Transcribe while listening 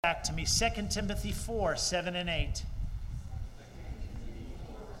Back to me, 2 Timothy 4, 7 and 8.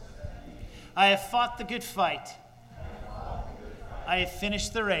 I have fought the good fight. I have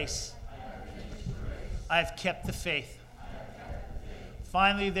finished the race. I have kept the faith.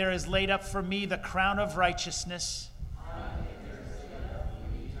 Finally, there is laid up for me the crown of righteousness,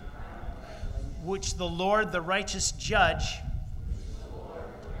 which the Lord, the righteous judge,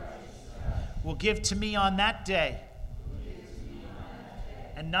 will give to me on that day.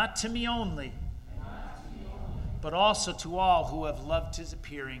 And not to me only, but also to all who have loved his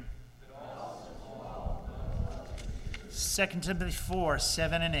appearing. 2 Timothy 4,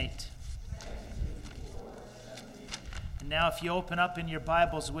 7 and 8. And now if you open up in your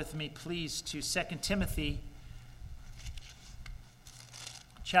Bibles with me, please, to 2 Timothy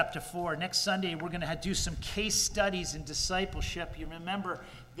chapter 4. Next Sunday, we're going to do some case studies in discipleship. You remember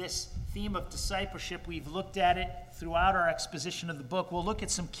this theme of discipleship. We've looked at it throughout our exposition of the book. We'll look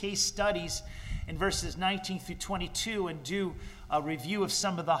at some case studies in verses 19 through 22 and do a review of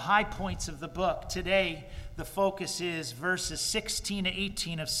some of the high points of the book. Today, the focus is verses 16 to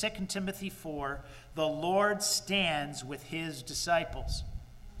 18 of 2 Timothy 4. The Lord stands with his disciples.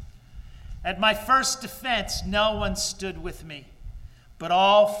 At my first defense, no one stood with me, but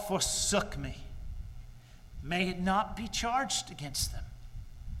all forsook me. May it not be charged against them.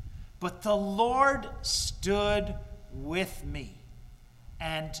 But the Lord stood with me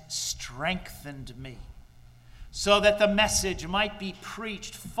and strengthened me, so that the message might be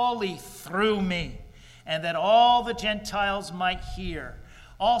preached fully through me, and that all the Gentiles might hear.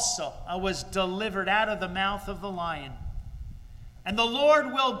 Also, I was delivered out of the mouth of the lion. And the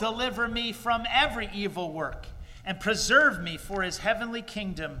Lord will deliver me from every evil work and preserve me for his heavenly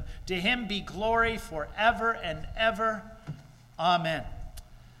kingdom. To him be glory forever and ever. Amen.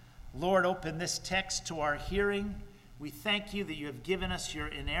 Lord, open this text to our hearing. We thank you that you have given us your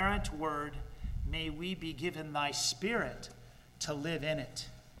inerrant word. May we be given thy spirit to live in it.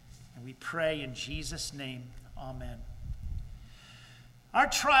 And we pray in Jesus' name, amen. Our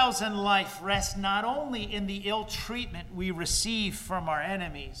trials in life rest not only in the ill treatment we receive from our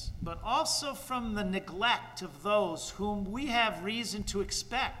enemies, but also from the neglect of those whom we have reason to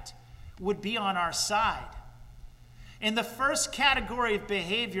expect would be on our side. In the first category of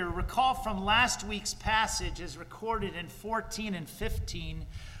behavior, recall from last week's passage as recorded in 14 and 15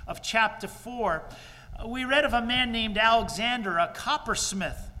 of chapter 4, we read of a man named Alexander, a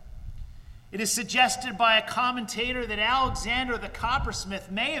coppersmith. It is suggested by a commentator that Alexander the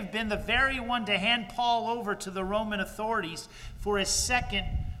coppersmith may have been the very one to hand Paul over to the Roman authorities for his second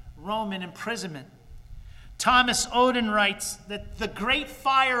Roman imprisonment. Thomas Oden writes that the great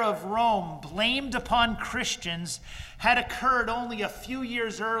fire of Rome blamed upon Christians had occurred only a few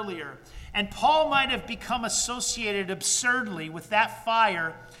years earlier, and Paul might have become associated absurdly with that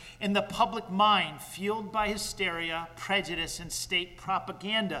fire in the public mind, fueled by hysteria, prejudice, and state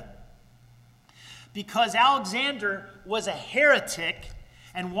propaganda. Because Alexander was a heretic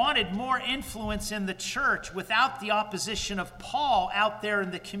and wanted more influence in the church without the opposition of Paul out there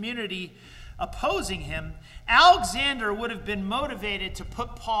in the community opposing him, Alexander would have been motivated to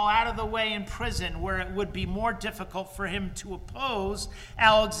put Paul out of the way in prison, where it would be more difficult for him to oppose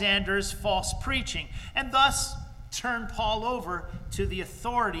Alexander's false preaching, and thus turn Paul over to the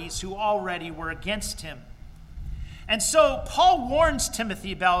authorities who already were against him. And so Paul warns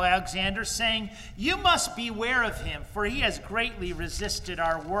Timothy about Alexander, saying, "You must beware of him, for he has greatly resisted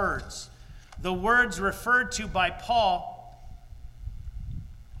our words." The words referred to by Paul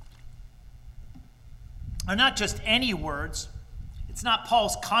are not just any words. It's not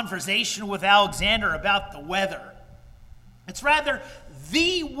Paul's conversation with Alexander about the weather. It's rather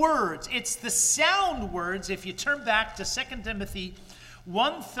the words. It's the sound words. If you turn back to 2 Timothy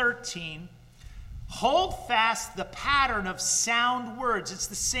 1:13, hold fast the pattern of sound words. It's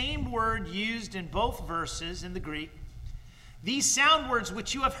the same word used in both verses in the Greek. These sound words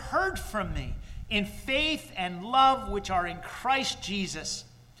which you have heard from me in faith and love which are in Christ Jesus.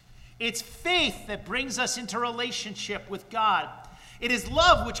 It's faith that brings us into relationship with God. It is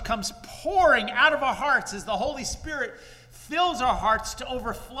love which comes pouring out of our hearts as the Holy Spirit fills our hearts to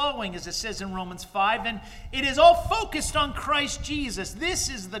overflowing, as it says in Romans 5. And it is all focused on Christ Jesus. This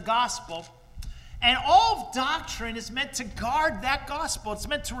is the gospel. And all doctrine is meant to guard that gospel. It's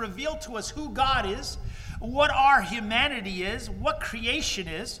meant to reveal to us who God is, what our humanity is, what creation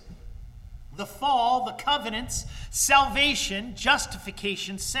is, the fall, the covenants, salvation,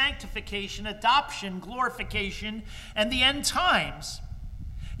 justification, sanctification, adoption, glorification, and the end times.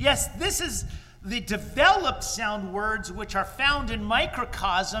 Yes, this is the developed sound words which are found in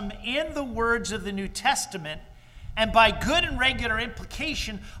microcosm in the words of the New Testament. And by good and regular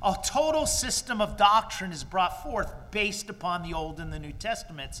implication, a total system of doctrine is brought forth based upon the Old and the New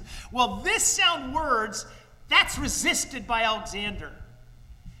Testaments. Well, this sound words, that's resisted by Alexander.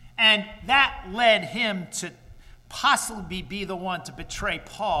 And that led him to possibly be the one to betray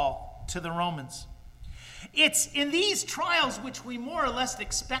Paul to the Romans. It's in these trials, which we more or less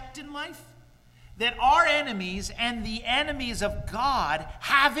expect in life, that our enemies and the enemies of God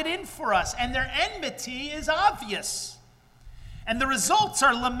have it in for us, and their enmity is obvious. And the results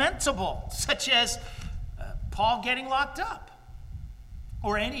are lamentable, such as Paul getting locked up,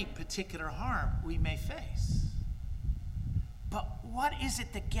 or any particular harm we may face. But what is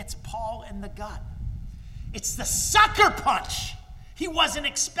it that gets Paul in the gut? It's the sucker punch he wasn't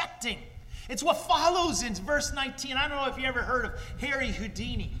expecting. It's what follows in verse 19. I don't know if you ever heard of Harry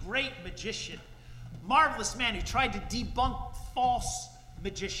Houdini, great magician, marvelous man who tried to debunk false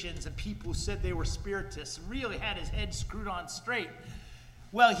magicians and people who said they were spiritists, really had his head screwed on straight.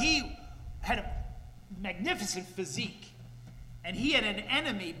 Well, he had a magnificent physique, and he had an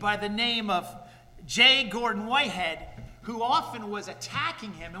enemy by the name of J. Gordon Whitehead, who often was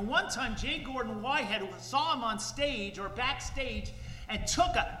attacking him. And one time, J. Gordon Whitehead saw him on stage or backstage and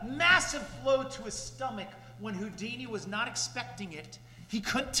took a massive blow to his stomach when Houdini was not expecting it. He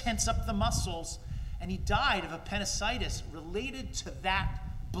couldn't tense up the muscles, and he died of appendicitis related to that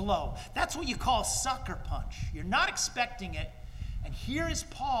blow. That's what you call a sucker punch. You're not expecting it, and here is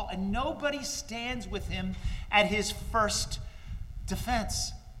Paul, and nobody stands with him at his first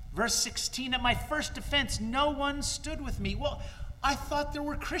defense. Verse 16, at my first defense, no one stood with me. Well, I thought there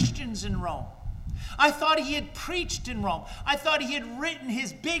were Christians in Rome. I thought he had preached in Rome. I thought he had written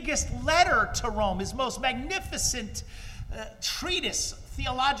his biggest letter to Rome, his most magnificent treatise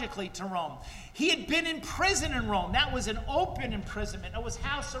theologically to Rome. He had been in prison in Rome. That was an open imprisonment. It was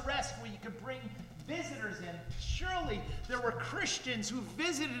house arrest where you could bring visitors in. Surely there were Christians who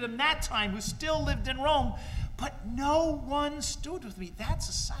visited him that time who still lived in Rome, but no one stood with me. That's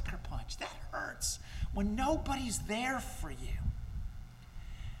a sucker punch. That hurts when nobody's there for you.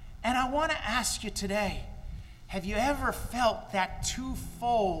 And I want to ask you today, have you ever felt that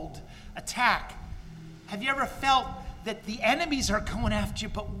twofold attack? Have you ever felt that the enemies are going after you,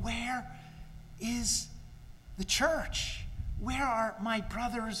 but where is the church? Where are my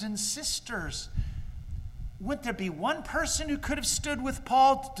brothers and sisters? Wouldn't there be one person who could have stood with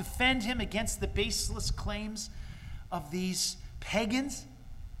Paul to defend him against the baseless claims of these pagans?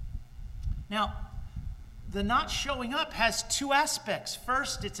 Now, the not showing up has two aspects.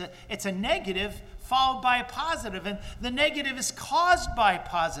 First, it's a negative followed by a positive, and the negative is caused by a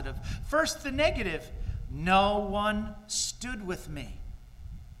positive. First, the negative. No one stood with me.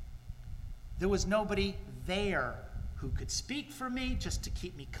 There was nobody there who could speak for me, just to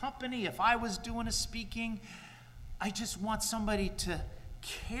keep me company if I was doing a speaking. I just want somebody to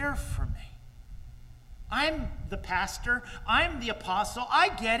care for me. I'm the pastor. I'm the apostle. I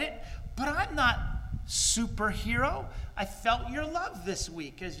get it, but I'm not superhero. I felt your love this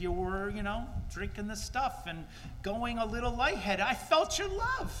week as you were, drinking the stuff and going a little lightheaded. I felt your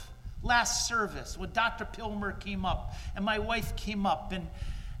love last service when Dr. Pilmer came up and my wife came up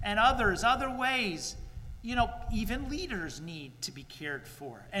and others, other ways. Even leaders need to be cared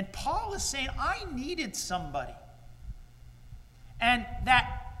for. And Paul is saying, I needed somebody. And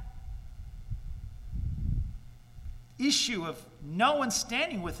that issue of no one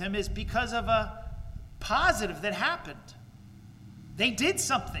standing with him is because of a positive that happened. They did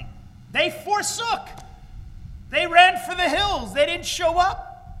something. They forsook. They ran for the hills. They didn't show up.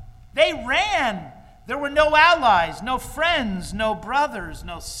 They ran. There were no allies, no friends, no brothers,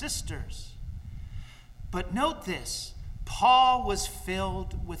 no sisters. But note this, Paul was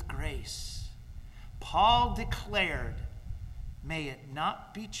filled with grace. Paul declared, may it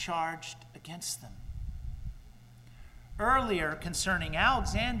not be charged against them. Earlier, concerning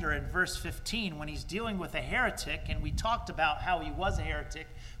Alexander in verse 15, when he's dealing with a heretic, and we talked about how he was a heretic,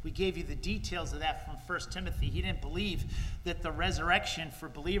 we gave you the details of that from 1 Timothy. He didn't believe that the resurrection for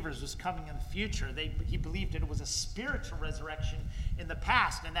believers was coming in the future. He believed that it was a spiritual resurrection in the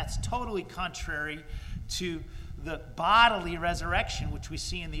past, and that's totally contrary to the bodily resurrection, which we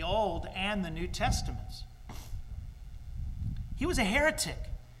see in the Old and the New Testaments. He was a heretic.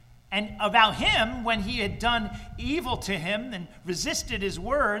 And about him, when he had done evil to him and resisted his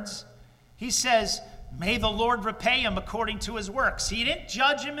words, he says, may the Lord repay him according to his works. He didn't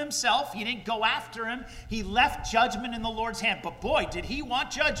judge him himself. He didn't go after him. He left judgment in the Lord's hand. But boy, did he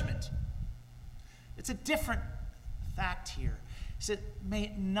want judgment. It's a different fact here. He said, may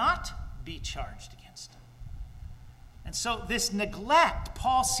it not be charged against him. And so this neglect,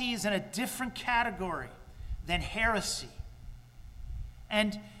 Paul sees in a different category. than heresy.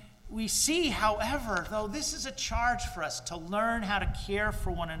 And we see, however, though this is a charge for us to learn how to care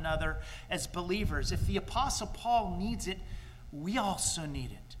for one another as believers. If the Apostle Paul needs it, we also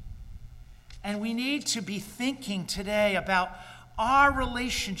need it. And we need to be thinking today about our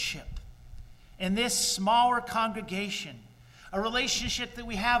relationship in this smaller congregation, a relationship that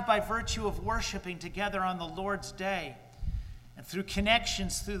we have by virtue of worshiping together on the Lord's Day and through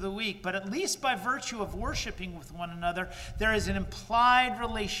connections through the week. But at least by virtue of worshiping with one another, there is an implied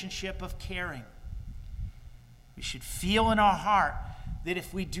relationship of caring. We should feel in our heart that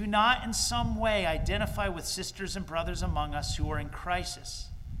if we do not in some way identify with sisters and brothers among us who are in crisis,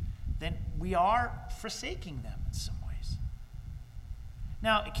 then we are forsaking them in some ways.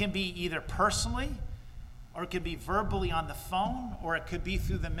 Now, it can be either personally, or it could be verbally on the phone, or it could be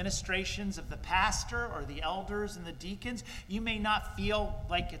through the ministrations of the pastor or the elders and the deacons. You may not feel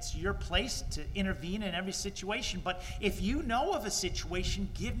like it's your place to intervene in every situation, but if you know of a situation,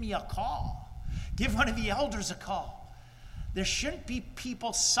 give me a call. Give one of the elders a call. There shouldn't be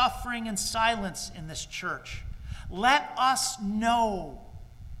people suffering in silence in this church. Let us know.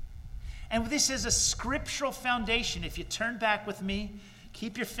 And this is a scriptural foundation. If you turn back with me,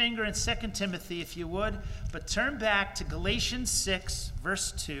 keep your finger in 2 Timothy if you would, but turn back to Galatians 6,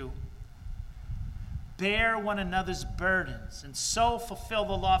 verse 2. Bear one another's burdens, and so fulfill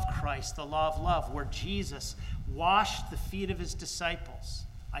the law of Christ, the law of love, where Jesus washed the feet of his disciples.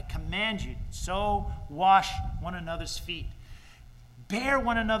 I command you, so wash one another's feet. Bear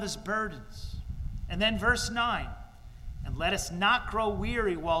one another's burdens. And then verse 9. And let us not grow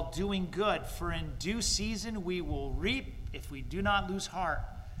weary while doing good, for in due season we will reap if we do not lose heart.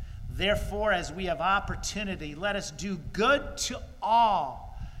 Therefore, as we have opportunity, let us do good to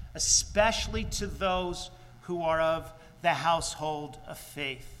all, especially to those who are of the household of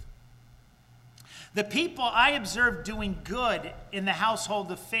faith. The people I observe doing good in the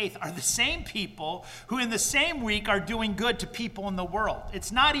household of faith are the same people who in the same week are doing good to people in the world.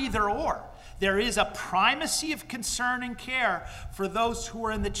 It's not either or. There is a primacy of concern and care for those who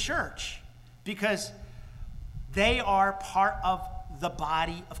are in the church because they are part of the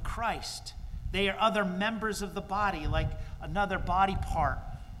body of Christ. They are other members of the body, like another body part,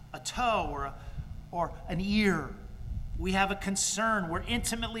 a toe or an ear. We have a concern. We're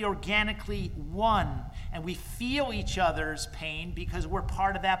intimately, organically one, and we feel each other's pain because we're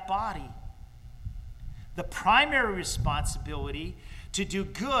part of that body. The primary responsibility to do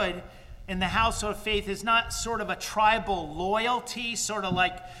good in the household of faith is not sort of a tribal loyalty, sort of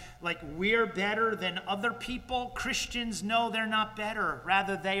like we're better than other people. Christians know they're not better.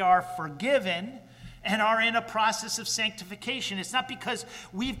 Rather, they are forgiven and are in a process of sanctification. It's not because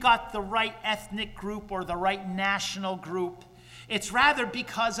we've got the right ethnic group or the right national group. It's rather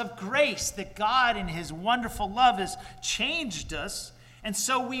because of grace that God in his wonderful love has changed us, and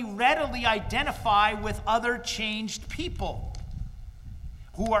so we readily identify with other changed people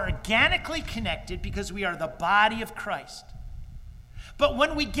who are organically connected because we are the body of Christ. But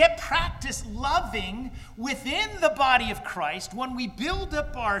when we get practice loving within the body of Christ, when we build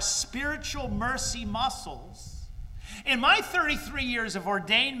up our spiritual mercy muscles, in my 33 years of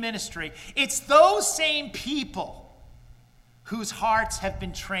ordained ministry, it's those same people whose hearts have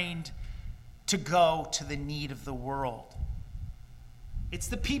been trained to go to the need of the world. It's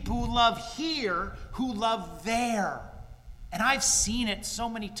the people who love here who love there. And I've seen it so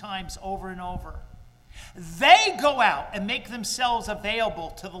many times over and over. They go out and make themselves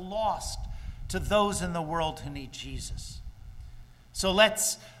available to the lost, to those in the world who need Jesus. So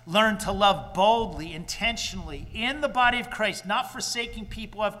let's learn to love boldly, intentionally, in the body of Christ, not forsaking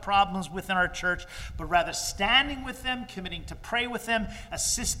people who have problems within our church, but rather standing with them, committing to pray with them,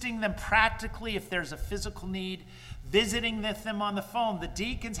 assisting them practically if there's a physical need, visiting with them on the phone. The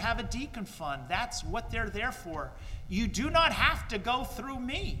deacons have a deacon fund. That's what they're there for. You do not have to go through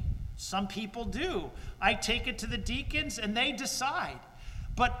me. Some people do. I take it to the deacons and they decide.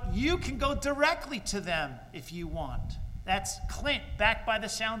 But you can go directly to them if you want. That's Clint, back by the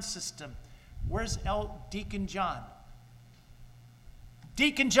sound system. Where's Deacon John?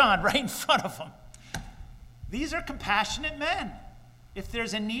 Deacon John, right in front of him. These are compassionate men. If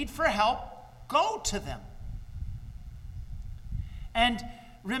there's a need for help, go to them. And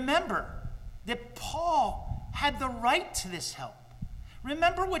remember that Paul had the right to this help.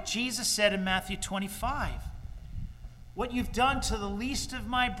 Remember what Jesus said in Matthew 25. What you've done to the least of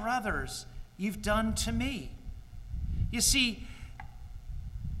my brothers, you've done to me. You see,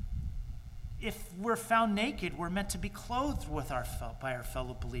 if we're found naked, we're meant to be clothed by our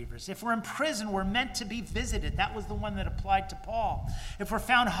fellow believers. If we're in prison, we're meant to be visited. That was the one that applied to Paul. If we're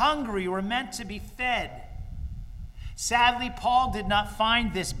found hungry, we're meant to be fed. Sadly, Paul did not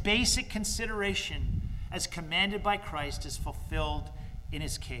find this basic consideration as commanded by Christ as fulfilled in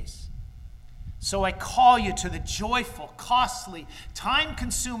his case. So I call you to the joyful, costly,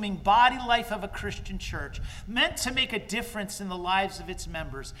 time-consuming body life of a Christian church, meant to make a difference in the lives of its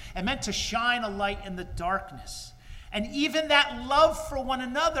members and meant to shine a light in the darkness. And even that love for one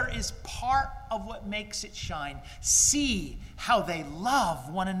another is part of what makes it shine. See how they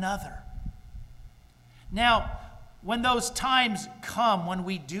love one another. Now, when those times come when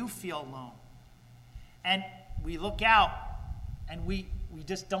we do feel alone, and we look out and we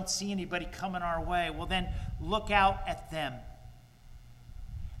just don't see anybody coming our way, well then look out at them.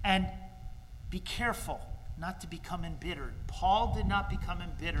 And be careful not to become embittered. Paul did not become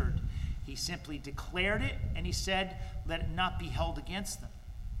embittered. He simply declared it, and he said, let it not be held against them.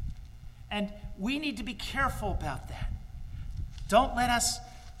 And we need to be careful about that. Don't let us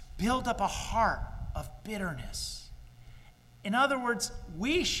build up a heart of bitterness. In other words,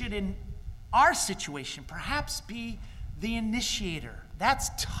 we should, in our situation, perhaps be the initiator. That's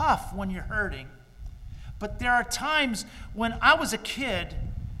tough when you're hurting. But there are times when I was a kid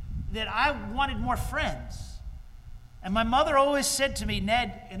that I wanted more friends. And my mother always said to me,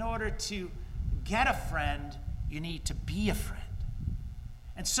 Ned, in order to get a friend, you need to be a friend.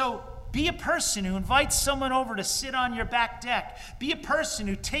 And so be a person who invites someone over to sit on your back deck. Be a person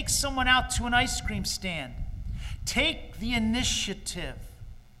who takes someone out to an ice cream stand. Take the initiative.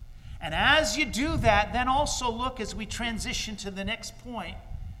 And as you do that, then also look, as we transition to the next point,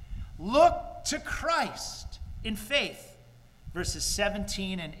 look to Christ in faith. Verses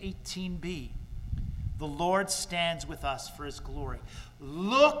 17 and 18b. The Lord stands with us for his glory.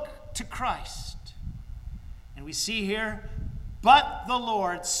 Look to Christ. And we see here, but the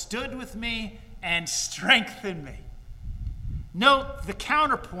Lord stood with me and strengthened me. Note the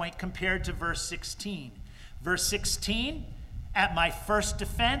counterpoint compared to verse 16. Verse 16, at my first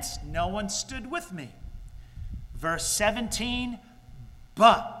defense, no one stood with me. Verse 17,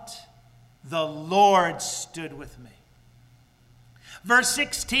 but the Lord stood with me. Verse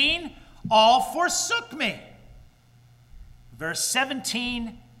 16, all forsook me. Verse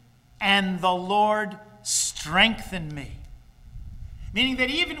 17, and the Lord strengthened me. Meaning that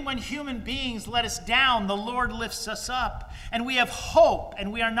even when human beings let us down, the Lord lifts us up. And we have hope,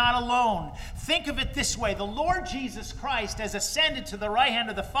 and we are not alone. Think of it this way. The Lord Jesus Christ, as ascended to the right hand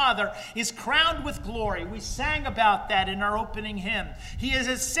of the Father, is crowned with glory. We sang about that in our opening hymn. He has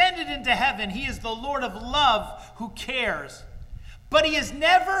ascended into heaven. He is the Lord of love who cares. But he is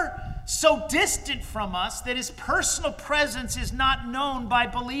never so distant from us that his personal presence is not known by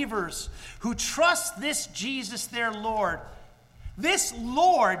believers who trust this Jesus, their Lord. This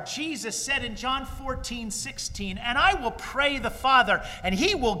Lord, Jesus said in John 14:16, and I will pray the Father, and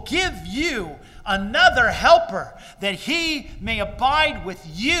he will give you another helper, that he may abide with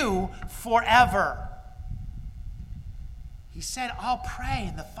you forever. He said, I'll pray,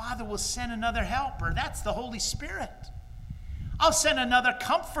 and the Father will send another helper. That's the Holy Spirit. I'll send another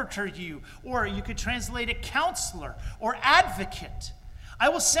comforter to you, or you could translate it counselor or advocate. I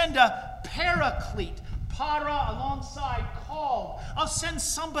will send a paraclete, para alongside, called. I'll send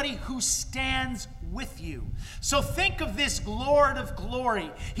somebody who stands with you. So think of this Lord of glory.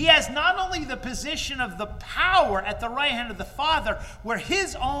 He has not only the position of the power at the right hand of the Father, where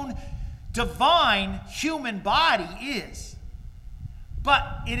his own divine human body is,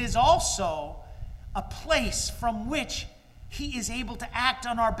 but it is also a place from which he is able to act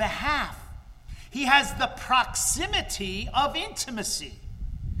on our behalf. He has the proximity of intimacy,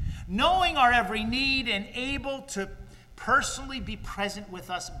 knowing our every need and able to personally be present with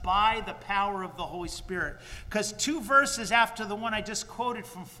us by the power of the Holy Spirit. Because 2 verses after the one I just quoted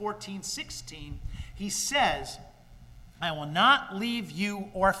from 14:16, he says, I will not leave you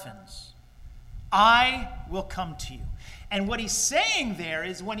orphans. I will come to you. And what he's saying there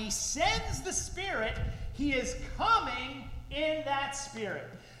is when he sends the Spirit, he is coming in that Spirit.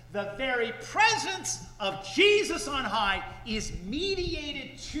 The very presence of Jesus on high is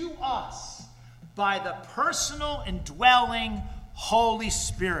mediated to us by the personal indwelling Holy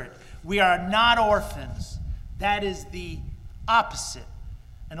Spirit. We are not orphans. That is the opposite.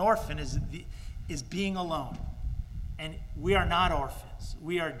 An orphan is being alone. And we are not orphans.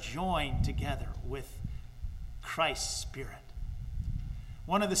 We are joined together with Christ's Spirit.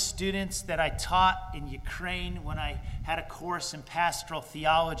 One of the students that I taught in Ukraine when I had a course in pastoral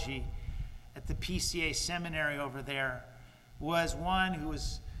theology at the PCA seminary over there was one who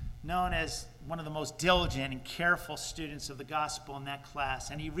was known as one of the most diligent and careful students of the gospel in that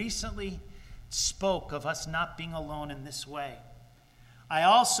class. And he recently spoke of us not being alone in this way. I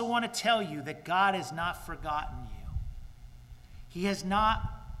also want to tell you that God has not forgotten you. He has not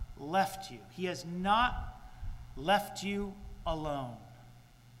left you. He has not left you alone.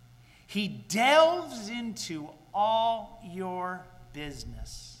 He delves into all your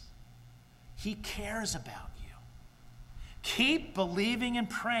business. He cares about you. Keep believing and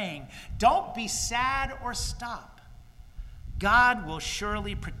praying. Don't be sad or stop. God will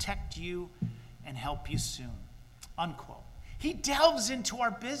surely protect you and help you soon. Unquote. He delves into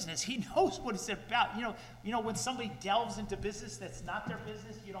our business. He knows what it's about. You know, when somebody delves into business that's not their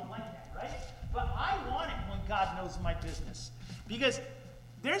business, you don't like that, right? But I want it when God knows my business. Because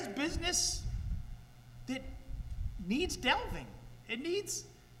there's business that needs delving. It needs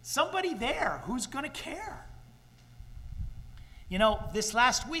somebody there who's going to care. You know, this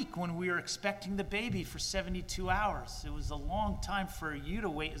last week when we were expecting the baby for 72 hours, it was a long time for you to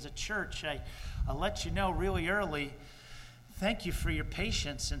wait as a church. I'll let you know really early. Thank you for your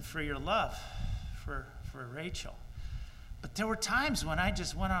patience and for your love for Rachel. But there were times when I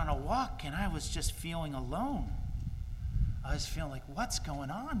just went on a walk and I was just feeling alone. I was feeling like, what's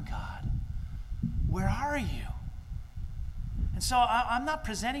going on, God? Where are you? And so I'm not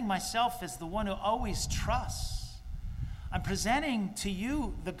presenting myself as the one who always trusts. I'm presenting to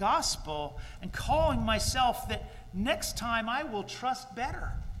you the gospel and calling myself that next time I will trust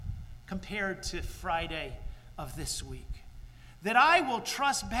better compared to Friday of this week. That I will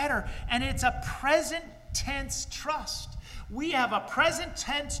trust better, and it's a present tense trust. We have a present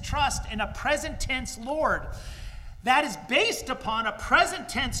tense trust and a present tense Lord that is based upon a present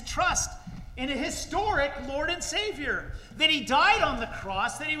tense trust in a historic Lord and Savior. That he died on the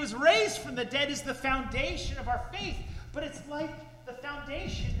cross, that he was raised from the dead is the foundation of our faith. But it's like the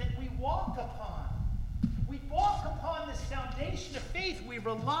foundation that we walk upon. We walk upon this foundation of faith. We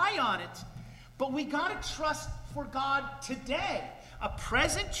rely on it. But we got to trust for God today. A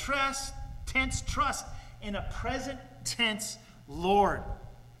present tense trust in a present tense Lord.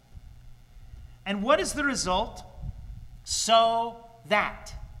 And what is the result? So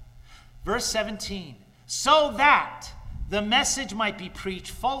that. Verse 17. So that the message might be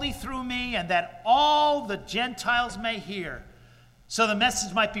preached fully through me, and that all the Gentiles may hear. So the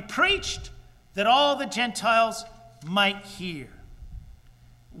message might be preached, that all the Gentiles might hear.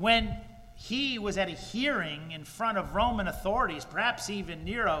 When he was at a hearing in front of Roman authorities, perhaps even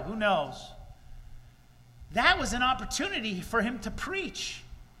Nero, who knows, that was an opportunity for him to preach.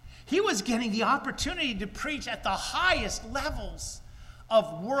 He was getting the opportunity to preach at the highest levels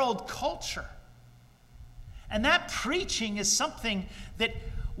of world culture. And that preaching is something that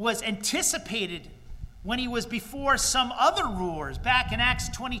was anticipated when he was before some other rulers. Back in Acts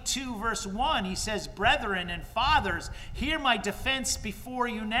 22, verse 1, he says, "Brethren and fathers, hear my defense before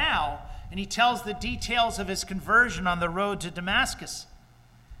you now." And he tells the details of his conversion on the road to Damascus.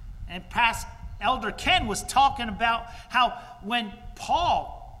 And past Elder Ken was talking about how when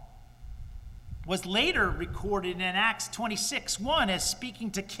Paul was later recorded in Acts 26:1 as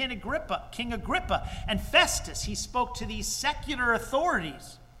speaking to King Agrippa and Festus. He spoke to these secular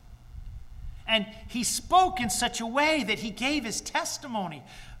authorities. And he spoke in such a way that he gave his testimony.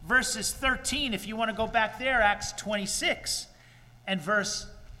 Verses 13, if you want to go back there, Acts 26 and verse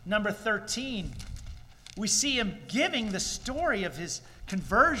number 13. We see him giving the story of his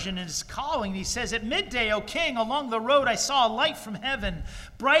conversion and his calling. He says, "At midday, O king, along the road I saw a light from heaven,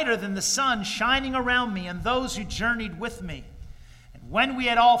 brighter than the sun, shining around me and those who journeyed with me. And when we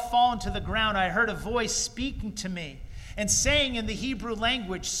had all fallen to the ground, I heard a voice speaking to me and saying in the Hebrew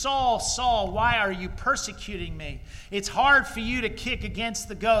language, 'Saul, Saul, why are you persecuting me? It's hard for you to kick against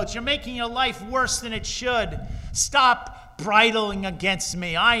the goads. You're making your life worse than it should. Stop bridling against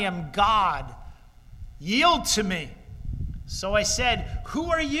me. I am God. Yield to me.' So I said,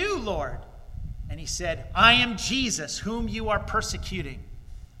 'Who are you, Lord?' And he said, 'I am Jesus, whom you are persecuting.'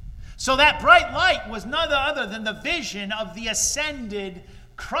 So that bright light was none other than the vision of the ascended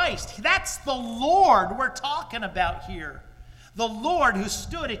Christ. That's the Lord we're talking about here. The Lord who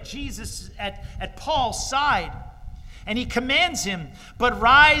stood at Jesus, at Paul's side. And he commands him, 'But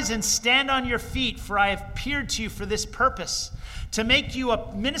rise and stand on your feet, for I have appeared to you for this purpose, to make you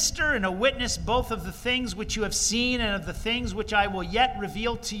a minister and a witness both of the things which you have seen and of the things which I will yet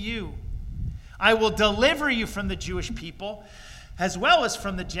reveal to you. I will deliver you from the Jewish people, as well as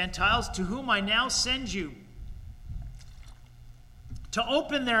from the Gentiles, to whom I now send you, to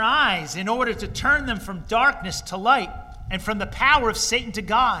open their eyes in order to turn them from darkness to light and from the power of Satan to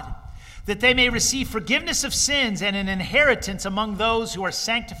God, that they may receive forgiveness of sins and an inheritance among those who are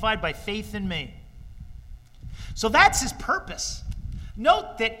sanctified by faith in me.'" So that's his purpose.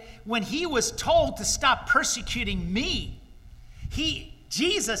 Note that when he was told to stop persecuting me,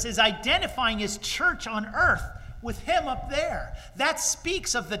 Jesus is identifying his church on earth with him up there. That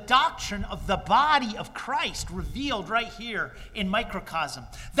speaks of the doctrine of the body of Christ revealed right here in microcosm.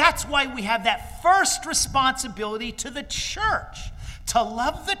 That's why we have that first responsibility to the church, to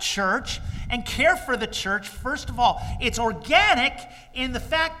love the church and care for the church. First of all, it's organic in the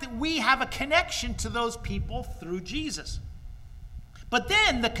fact that we have a connection to those people through Jesus. But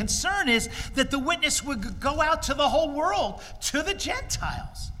then the concern is that the witness would go out to the whole world, to the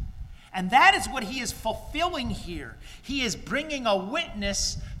Gentiles. And that is what he is fulfilling here. He is bringing a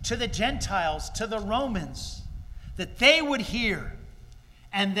witness to the Gentiles, to the Romans, that they would hear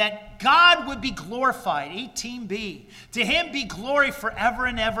and that God would be glorified. 18b. To him be glory forever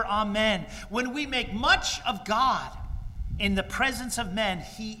and ever. Amen. When we make much of God in the presence of men,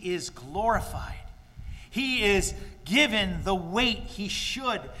 he is glorified. He is given the weight he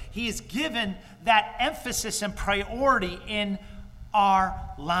should. He is given that emphasis and priority in our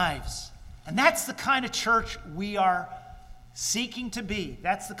lives. And that's the kind of church we are seeking to be.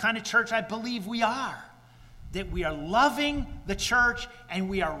 That's the kind of church I believe we are. That we are loving the church and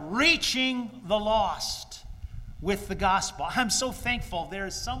we are reaching the lost with the gospel. I'm so thankful there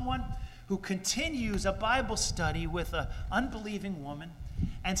is someone who continues a Bible study with an unbelieving woman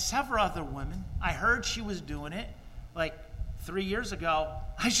and several other women. I heard she was doing it like 3 years ago.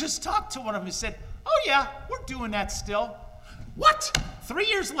 I just talked to one of them who said, "Oh yeah, we're doing that still." What? 3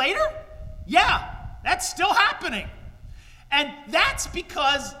 years later? Yeah, that's still happening. And that's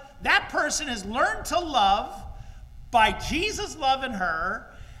because that person has learned to love by Jesus loving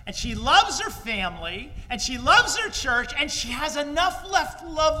her, and she loves her family, and she loves her church, and she has enough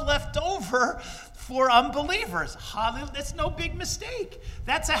love left over for unbelievers. Hallelujah. That's no big mistake.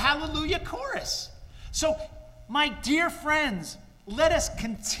 That's a hallelujah chorus. So, my dear friends, let us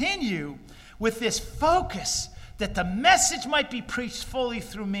continue with this focus that the message might be preached fully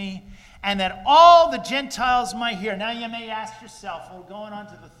through me and that all the Gentiles might hear. Now you may ask yourself, we're going on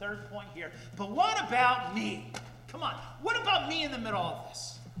to the third point here, but what about me? Come on, what about me in the middle of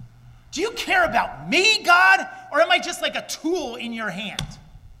this? Do you care about me, God, or am I just like a tool in your hand?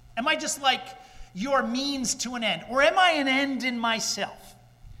 Am I just like your means to an end, or am I an end in myself?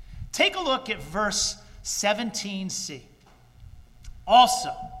 Take a look at verse 17c.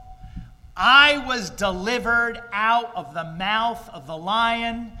 Also, I was delivered out of the mouth of the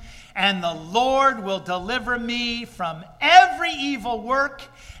lion, and the Lord will deliver me from every evil work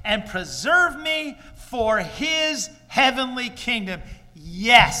and preserve me for his heavenly kingdom.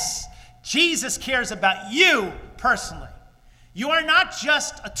 Yes, Jesus cares about you personally. You are not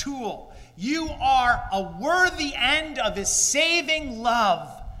just a tool. You are a worthy end of his saving love.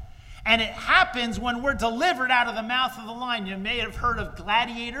 And it happens when we're delivered out of the mouth of the lion. You may have heard of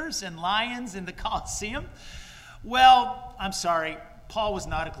gladiators and lions in the Colosseum. Well, I'm sorry, Paul was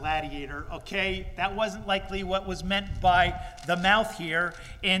not a gladiator, okay? That wasn't likely what was meant by the mouth here.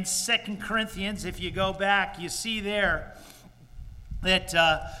 In 2 Corinthians, if you go back, you see there that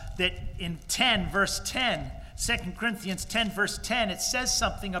in 10, verse 10, 2 Corinthians 10, verse 10, it says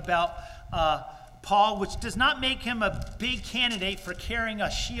something about Paul, which does not make him a big candidate for carrying a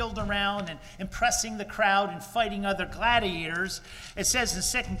shield around and impressing the crowd and fighting other gladiators. It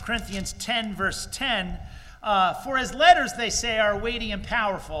says in 2 Corinthians 10, verse 10, for his letters, they say, are weighty and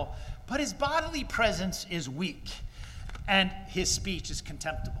powerful, but his bodily presence is weak, and his speech is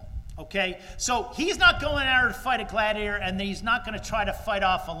contemptible. Okay? So he's not going out to fight a gladiator, and he's not going to try to fight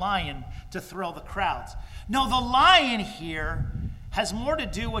off a lion to thrill the crowds. No, the lion here has more to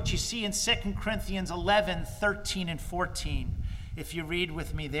do what you see in 2 Corinthians 11, 13, and 14, if you read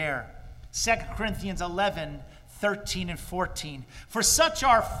with me there. 2 Corinthians 11, 13, and 14. For such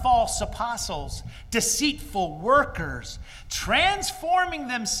are false apostles, deceitful workers, transforming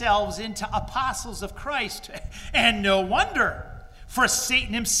themselves into apostles of Christ. And no wonder, for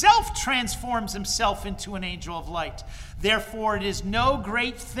Satan himself transforms himself into an angel of light. Therefore, it is no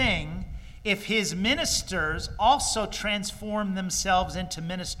great thing if his ministers also transform themselves into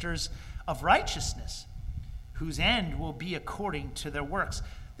ministers of righteousness, whose end will be according to their works.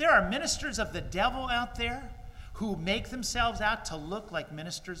 There are ministers of the devil out there who make themselves out to look like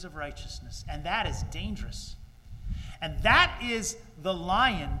ministers of righteousness, and that is dangerous. And that is the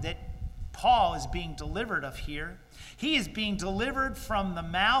lion that Paul is being delivered of here. He is being delivered from the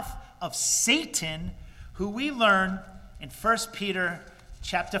mouth of Satan, who we learn in 1 Peter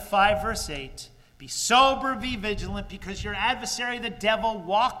chapter 5, verse 8, be sober, be vigilant, because your adversary, the devil,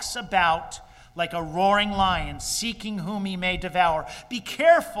 walks about like a roaring lion, seeking whom he may devour. Be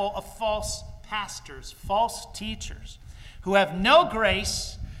careful of false pastors, false teachers, who have no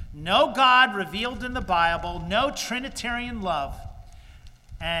grace, no God revealed in the Bible, no Trinitarian love.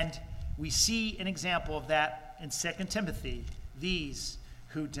 And we see an example of that in 2 Timothy, these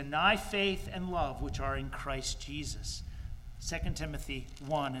who deny faith and love which are in Christ Jesus. 2 Timothy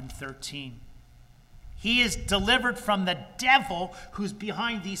 1:13. He is delivered from the devil who's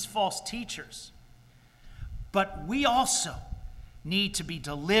behind these false teachers. But we also need to be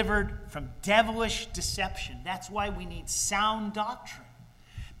delivered from devilish deception. That's why we need sound doctrine.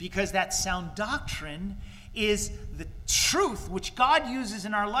 Because that sound doctrine is the truth which God uses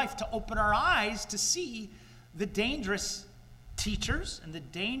in our life to open our eyes to see the dangerous teachers and the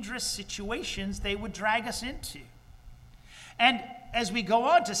dangerous situations they would drag us into. And as we go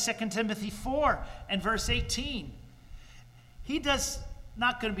on to 2 Timothy 4 and verse 18, he does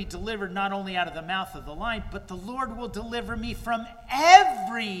not going to be delivered not only out of the mouth of the lion, but the Lord will deliver me from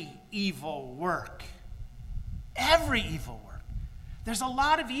every evil work. Every evil work. There's a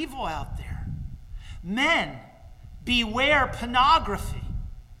lot of evil out there. Men, beware pornography.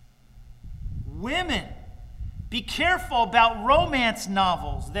 Women, be careful about romance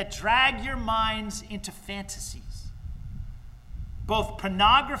novels that drag your minds into fantasies. Both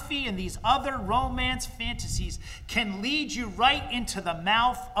pornography and these other romance fantasies can lead you right into the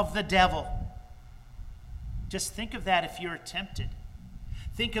mouth of the devil. Just think of that if you're tempted.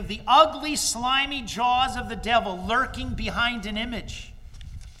 Think of the ugly, slimy jaws of the devil lurking behind an image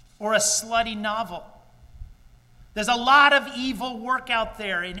or a slutty novel. There's a lot of evil work out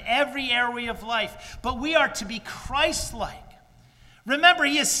there in every area of life, but we are to be Christ-like. Remember,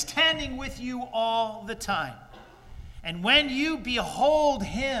 he is standing with you all the time. And when you behold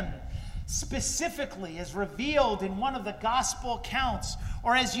him specifically as revealed in one of the gospel accounts,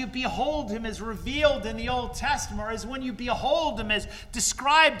 or as you behold him as revealed in the Old Testament, or as when you behold him as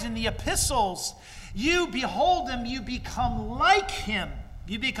described in the epistles, you behold him, you become like him.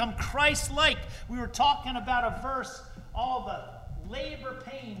 You become Christ-like. We were talking about a verse, all the labor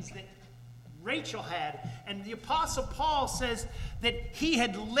pains that Rachel had. And the Apostle Paul says that he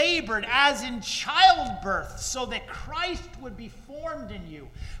had labored as in childbirth so that Christ would be formed in you.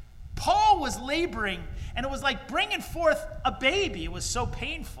 Paul was laboring, and it was like bringing forth a baby. It was so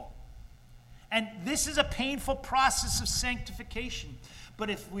painful. And this is a painful process of sanctification. But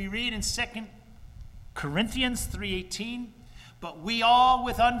if we read in 2 Corinthians 3:18, but we all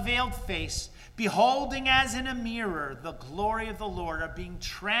with unveiled face, beholding as in a mirror the glory of the Lord, are being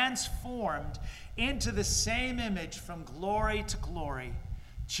transformed into the same image from glory to glory,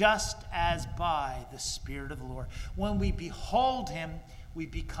 just as by the Spirit of the Lord. When we behold him, we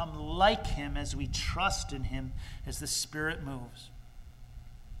become like him as we trust in him as the Spirit moves.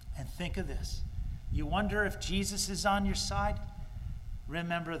 And think of this. You wonder if Jesus is on your side?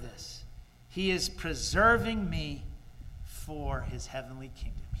 Remember this. He is preserving me for his heavenly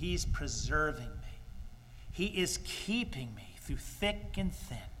kingdom. He's preserving me. He is keeping me through thick and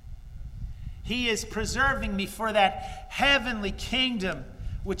thin. He is preserving me for that heavenly kingdom,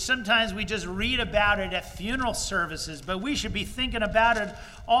 which sometimes we just read about it at funeral services, but we should be thinking about it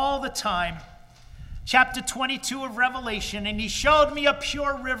all the time. Chapter 22 of Revelation, and he showed me a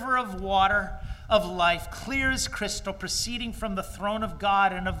pure river of water of life, clear as crystal, proceeding from the throne of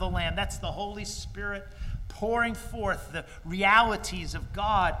God and of the Lamb. That's the Holy Spirit pouring forth the realities of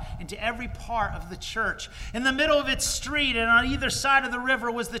God into every part of the church. In the middle of its street and on either side of the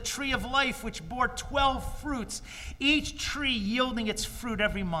river was the tree of life, which bore 12 fruits, each tree yielding its fruit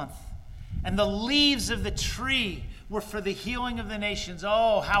every month. And the leaves of the tree were for the healing of the nations.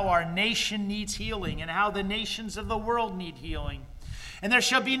 Oh, how our nation needs healing, and how the nations of the world need healing. And there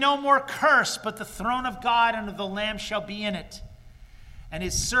shall be no more curse, but the throne of God and of the Lamb shall be in it. And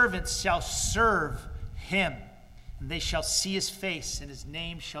his servants shall serve him, and they shall see his face, and his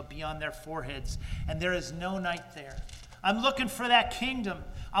name shall be on their foreheads, and there is no night there. I'm looking for that kingdom.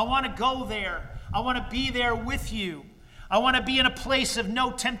 I want to go there. I want to be there with you. I want to be in a place of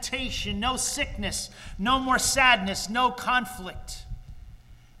no temptation, no sickness, no more sadness, no conflict.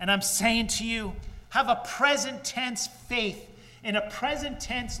 And I'm saying to you, have a present tense faith in a present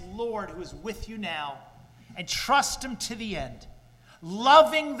tense Lord who is with you now, and trust him to the end,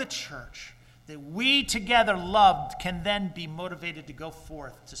 loving the church, that we together loved can then be motivated to go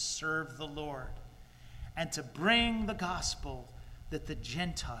forth to serve the Lord and to bring the gospel that the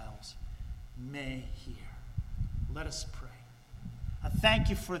Gentiles may hear. Let us pray. I thank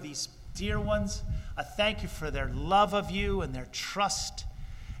you for these dear ones. I thank you for their love of you and their trust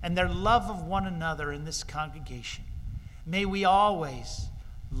and their love of one another in this congregation. May we always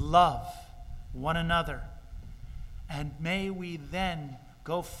love one another, and may we then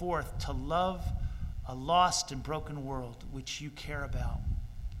go forth to love a lost and broken world which you care about.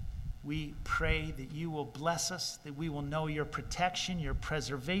 We pray that you will bless us, that we will know your protection, your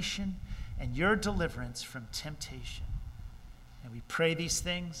preservation, and your deliverance from temptation. And we pray these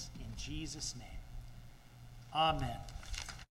things in Jesus' name. Amen.